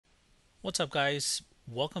What's up, guys?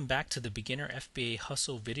 Welcome back to the Beginner FBA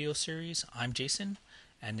Hustle video series. I'm Jason,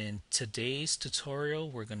 and in today's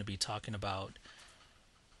tutorial, we're going to be talking about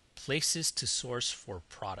places to source for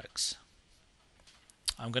products.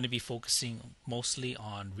 I'm going to be focusing mostly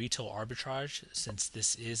on retail arbitrage since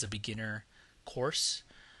this is a beginner course.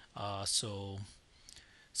 So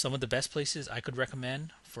some of the best places I could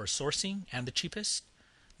recommend for sourcing and the cheapest.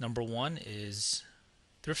 Number one is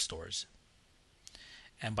thrift stores.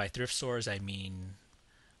 And by thrift stores, I mean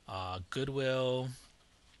Goodwill,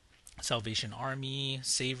 Salvation Army,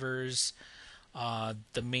 Savers.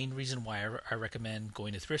 The main reason why I recommend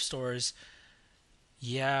going to thrift stores,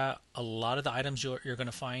 yeah, a lot of the items you're going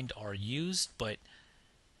to find are used, but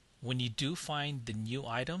when you do find the new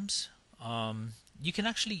items, you can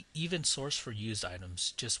actually even source for used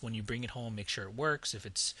items. Just when you bring it home, make sure it works. If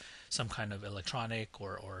it's some kind of electronic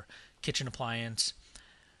or kitchen appliance,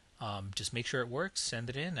 just make sure it works, send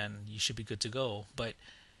it in, and you should be good to go. But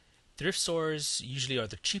thrift stores usually are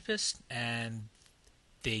the cheapest and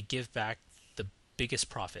they give back the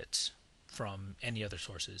biggest profits from any other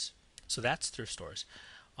sources. So that's thrift stores.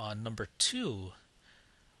 Number two,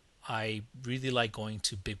 I really like going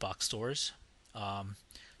to big box stores,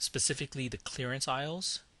 specifically the clearance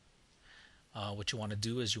aisles. What you want to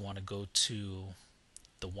do is you want to go to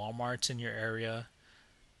the Walmarts in your area,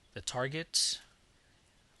 the Targets.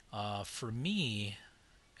 For me,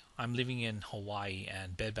 I'm living in Hawaii,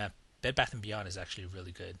 and Bed Bath and Beyond is actually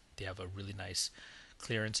really good. They have a really nice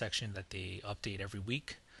clearance section that they update every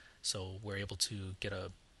week, so we're able to get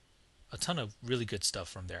a ton of really good stuff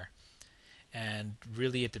from there. And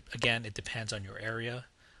really, it depends on your area.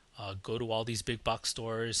 Go to all these big box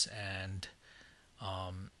stores and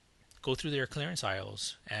go through their clearance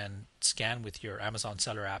aisles and scan with your Amazon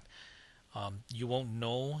Seller app. You won't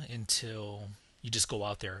know until you just go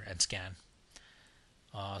out there and scan.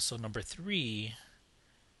 So number three,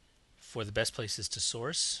 for the best places to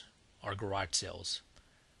source, are garage sales.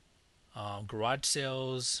 Garage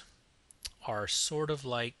sales are sort of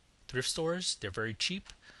like thrift stores. They're very cheap,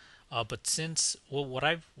 but what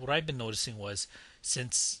I've been noticing was,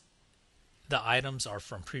 since the items are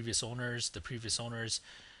from previous owners, the previous owners,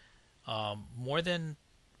 more than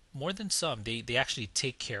some, they actually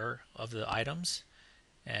take care of the items,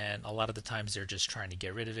 and a lot of the times they're just trying to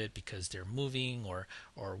get rid of it because they're moving or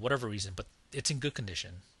whatever reason, but it's in good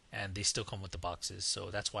condition and they still come with the boxes.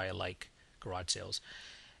 So that's why I like garage sales.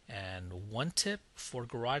 And one tip for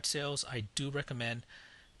garage sales, I do recommend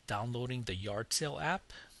downloading the Yard Sale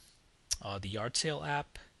app. The Yard Sale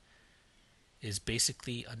app is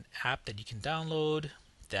basically an app that you can download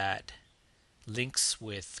that links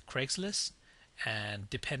with Craigslist,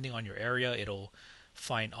 and depending on your area, it'll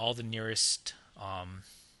find all the nearest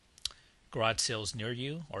garage sales near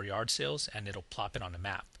you or yard sales, and it'll plop it on a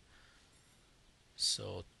map.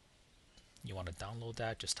 So you want to download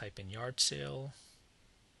that, just type in yard sale,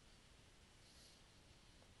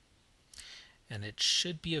 and it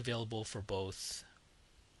should be available for both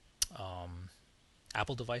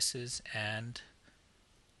Apple devices and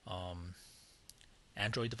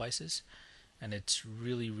Android devices, and it's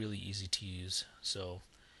really easy to use. So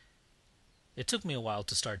it took me a while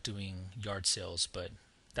to start doing yard sales, but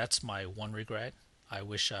that's my one regret. I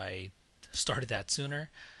wish I started that sooner.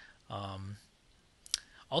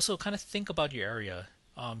 Also, kind of think about your area.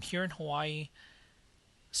 Here in Hawaii,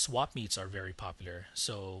 swap meets are very popular.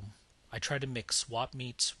 So I try to mix swap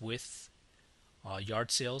meets with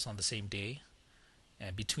yard sales on the same day.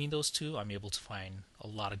 And between those two, I'm able to find a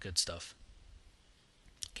lot of good stuff.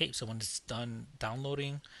 Okay, so when it's done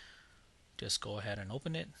downloading, just go ahead and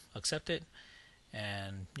open it, accept it,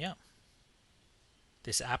 and yeah,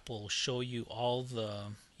 this app will show you all the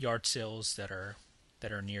yard sales that are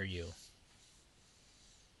near you.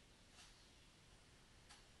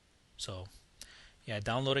 So yeah,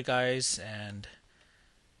 download it, guys, and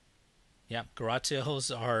yeah, garage sales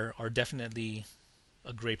are definitely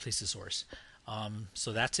a great place to source.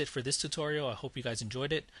 So that's it for this tutorial. I hope you guys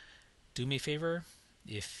enjoyed it. Do me a favor,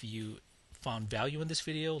 if you found value in this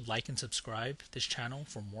video, like and subscribe this channel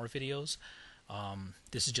for more videos.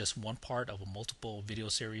 This is just one part of a multiple video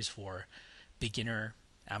series for beginner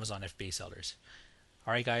Amazon FBA sellers.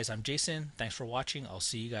 Alright guys, I'm Jason. Thanks for watching. I'll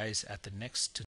see you guys at the next tutorial.